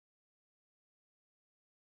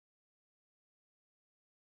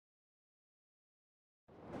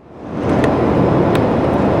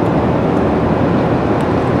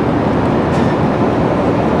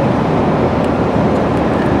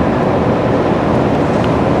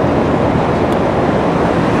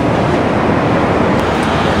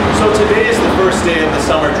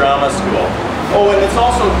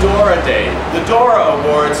also Dora Day. The Dora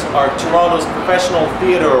Awards are Toronto's professional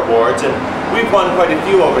theatre awards, and we've won quite a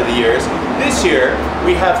few over the years. This year,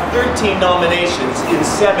 we have 13 nominations in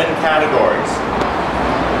 7 categories.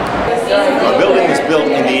 Our building was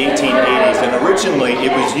built in the 1880s, and originally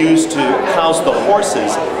it was used to house the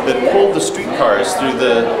horses that pulled the streetcars through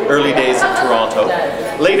the early days of Toronto.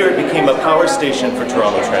 Later it became a power station for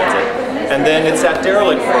Toronto Transit, and then it sat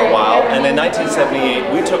derelict for a while, and in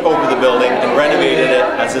 1978 we took over the building and renovated it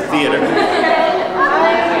as a theatre.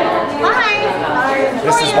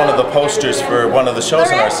 This is one of the posters for one of the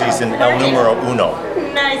shows in our season, El Numero Uno.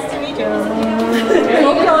 Nice to meet you.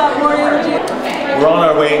 We're on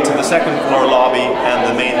our way to the second floor lobby and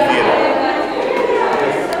the main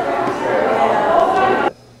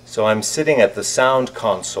theatre. So I'm sitting at the sound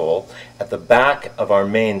console at the back of our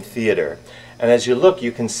main theatre. And as you look,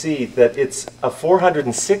 you can see that it's a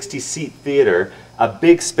 460-seat theatre, a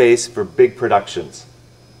big space for big productions.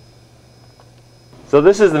 So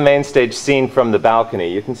this is the main stage seen from the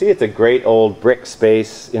balcony. You can see it's a great old brick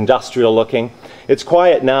space, industrial looking. It's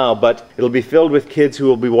quiet now, but it'll be filled with kids who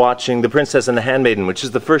will be watching The Princess and the Handmaiden, which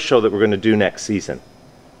is the first show that we're going to do next season.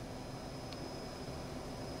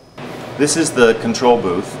 This is the control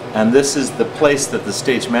booth, and this is the place that the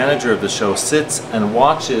stage manager of the show sits and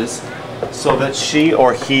watches so that she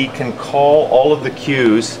or he can call all of the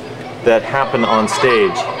cues that happen on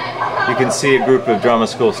stage. You can see a group of drama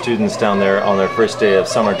school students down there on their first day of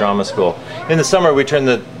summer drama school. In the summer we turn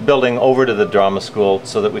the building over to the drama school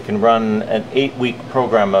so that we can run an 8-week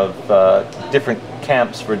program of different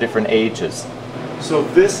camps for different ages. So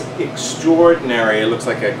this extraordinary, it looks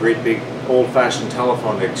like a great big old-fashioned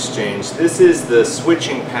telephone exchange. This is the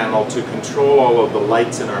switching panel to control all of the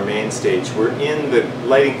lights in our main stage. We're in the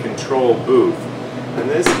lighting control booth, and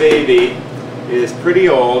this baby is pretty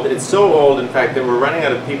old. It's so old, in fact, that we're running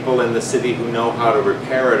out of people in the city who know how to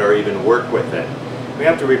repair it or even work with it. We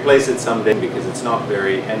have to replace it someday because it's not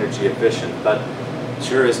very energy efficient, but it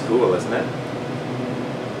sure is cool, isn't it?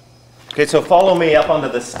 Okay, so follow me up onto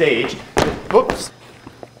the stage. Whoops.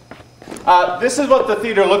 This is what the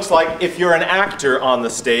theater looks like if you're an actor on the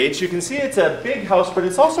stage. You can see it's a big house, but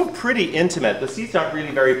it's also pretty intimate. The seats aren't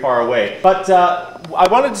really very far away. But I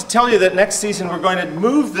wanted to tell you that next season we're going to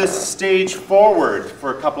move this stage forward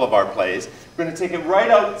for a couple of our plays. We're going to take it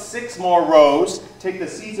right out 6 more rows, take the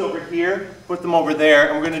seats over here, put them over there,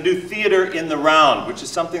 and we're going to do theater in the round, which is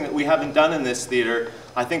something that we haven't done in this theater,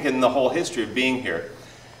 I think, in the whole history of being here.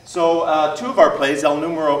 So 2 of our plays, El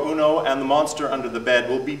Numero Uno and The Monster Under the Bed,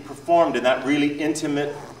 will be performed in that really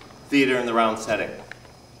intimate theater in the round setting.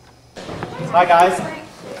 Hi guys.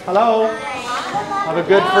 Hello. Have a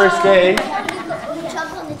good first day.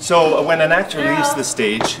 So when an actor leaves the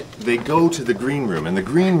stage, they go to the green room, and the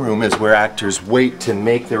green room is where actors wait to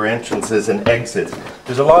make their entrances and exits.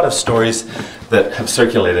 There's a lot of stories that have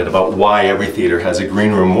circulated about why every theater has a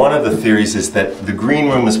green room. One of the theories is that the green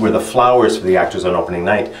room is where the flowers for the actors on opening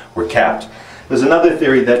night were kept. There's another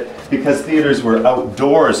theory that because theaters were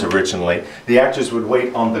outdoors originally, the actors would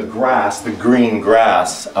wait on the grass, the green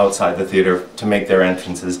grass outside the theater to make their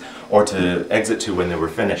entrances or to exit to when they were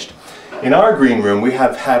finished. In our green room, we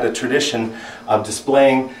have had a tradition of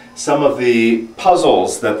displaying some of the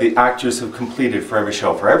puzzles that the actors have completed for every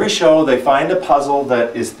show. For every show, they find a puzzle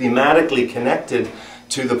that is thematically connected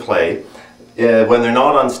to the play. When they're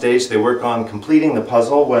not on stage, they work on completing the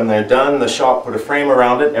puzzle. When they're done, the shop put a frame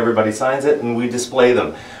around it, everybody signs it, and we display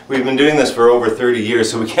them. We've been doing this for over 30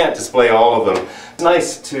 years, so we can't display all of them. It's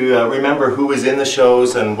nice to remember who is in the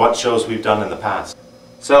shows and what shows we've done in the past.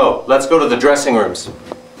 So, let's go to the dressing rooms.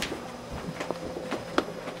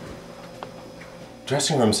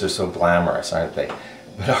 Dressing rooms are so glamorous, aren't they?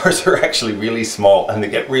 But ours are actually really small, and they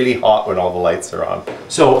get really hot when all the lights are on.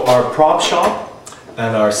 So our prop shop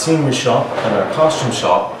and our scenery shop and our costume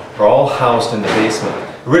shop are all housed in the basement.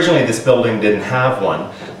 Originally this building didn't have one,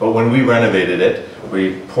 but when we renovated it,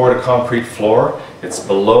 we poured a concrete floor. It's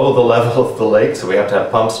below the level of the lake, so we have to have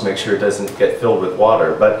pumps to make sure it doesn't get filled with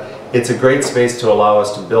water. But it's a great space to allow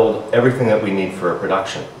us to build everything that we need for a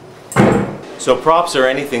production. So props are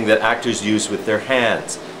anything that actors use with their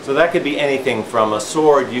hands. So that could be anything from a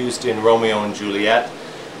sword used in Romeo and Juliet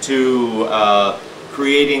to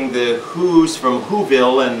creating the Who's from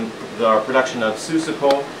Whoville in our production of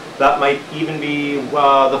Seussical. That might even be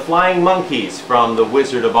the flying monkeys from The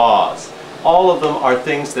Wizard of Oz. All of them are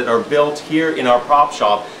things that are built here in our prop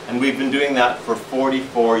shop, and we've been doing that for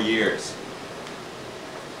 44 years.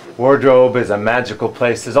 Wardrobe is a magical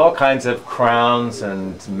place. There's all kinds of crowns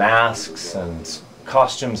and masks and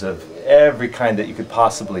costumes of every kind that you could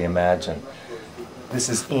possibly imagine. This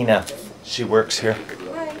is Ina. She works here.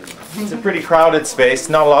 Hi. It's a pretty crowded space,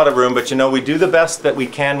 not a lot of room, but you know, we do the best that we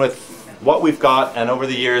can with what we've got, and over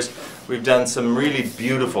the years we've done some really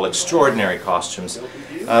beautiful, extraordinary costumes.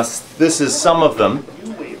 This is some of them.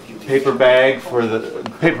 Paper bag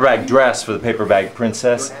dress for the paper bag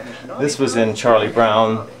princess. This was in Charlie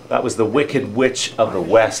Brown. That was the Wicked Witch of the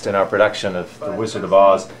West in our production of The Wizard of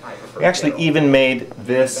Oz. We actually even made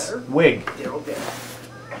this wig.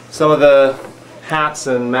 Some of the hats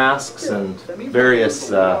and masks and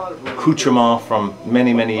various accoutrements from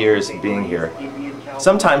many, many years of being here.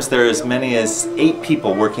 Sometimes there are as many as 8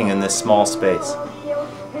 people working in this small space.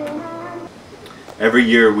 Every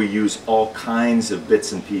year we use all kinds of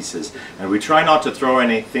bits and pieces, and we try not to throw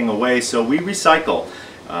anything away, so we recycle.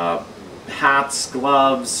 Hats,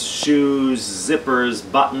 gloves, shoes, zippers,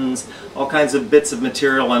 buttons, all kinds of bits of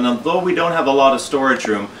material, and although we don't have a lot of storage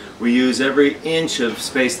room, we use every inch of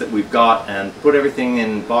space that we've got and put everything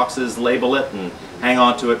in boxes, label it, and hang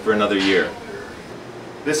on to it for another year.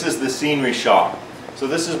 This is the scenery shop. So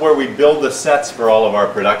this is where we build the sets for all of our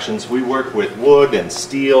productions. We work with wood and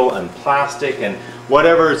steel and plastic and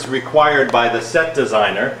whatever is required by the set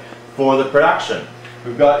designer for the production.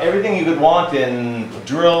 We've got everything you could want in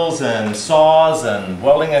drills and saws and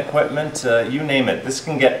welding equipment, you name it. This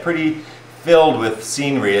can get pretty filled with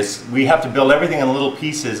scenery. We have to build everything in little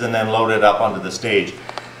pieces and then load it up onto the stage.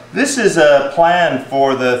 This is a plan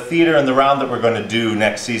for the theater and the round that we're going to do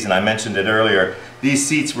next season. I mentioned it earlier. These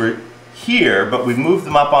seats were here, but we've moved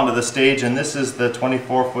them up onto the stage, and this is the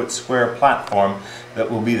 24-foot square platform that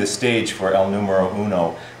will be the stage for El Numero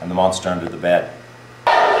Uno and the Monster Under the Bed.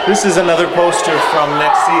 This is another poster from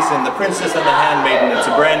next season, The Princess and the Handmaiden. It's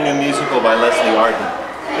a brand new musical by Leslie Arden.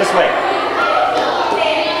 This way.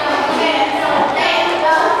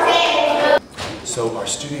 So our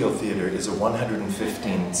studio theater is a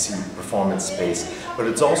 115-seat performance space, but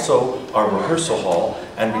it's also our rehearsal hall,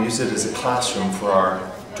 and we use it as a classroom for our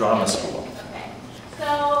drama school.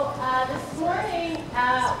 So this morning,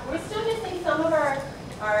 we're still missing some of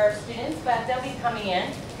our students, but they'll be coming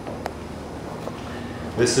in.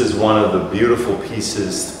 This is one of the beautiful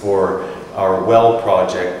pieces for our well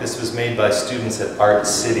project. This was made by students at Art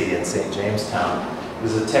City in St. Jamestown. It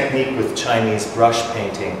was a technique with Chinese brush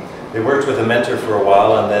painting. They worked with a mentor for a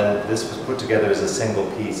while, and then this was put together as a single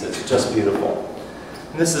piece. It's just beautiful.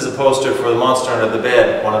 And this is a poster for The Monster Under the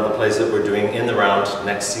Bed, one of the plays that we're doing in the round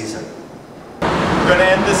next season. We're going to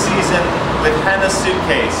end the season with Hannah's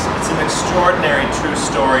Suitcase. It's an extraordinary true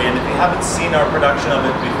story, and if you haven't seen our production of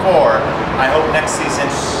it before, I hope next season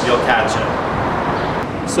you'll catch it.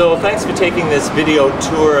 So thanks for taking this video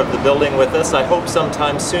tour of the building with us. I hope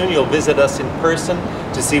sometime soon you'll visit us in person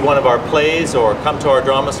to see one of our plays or come to our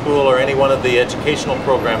drama school or any one of the educational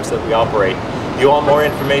programs that we operate. If you want more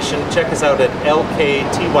information, check us out at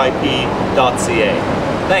LKTYP.ca.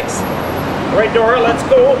 Thanks. All right, Dora, let's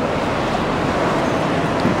go.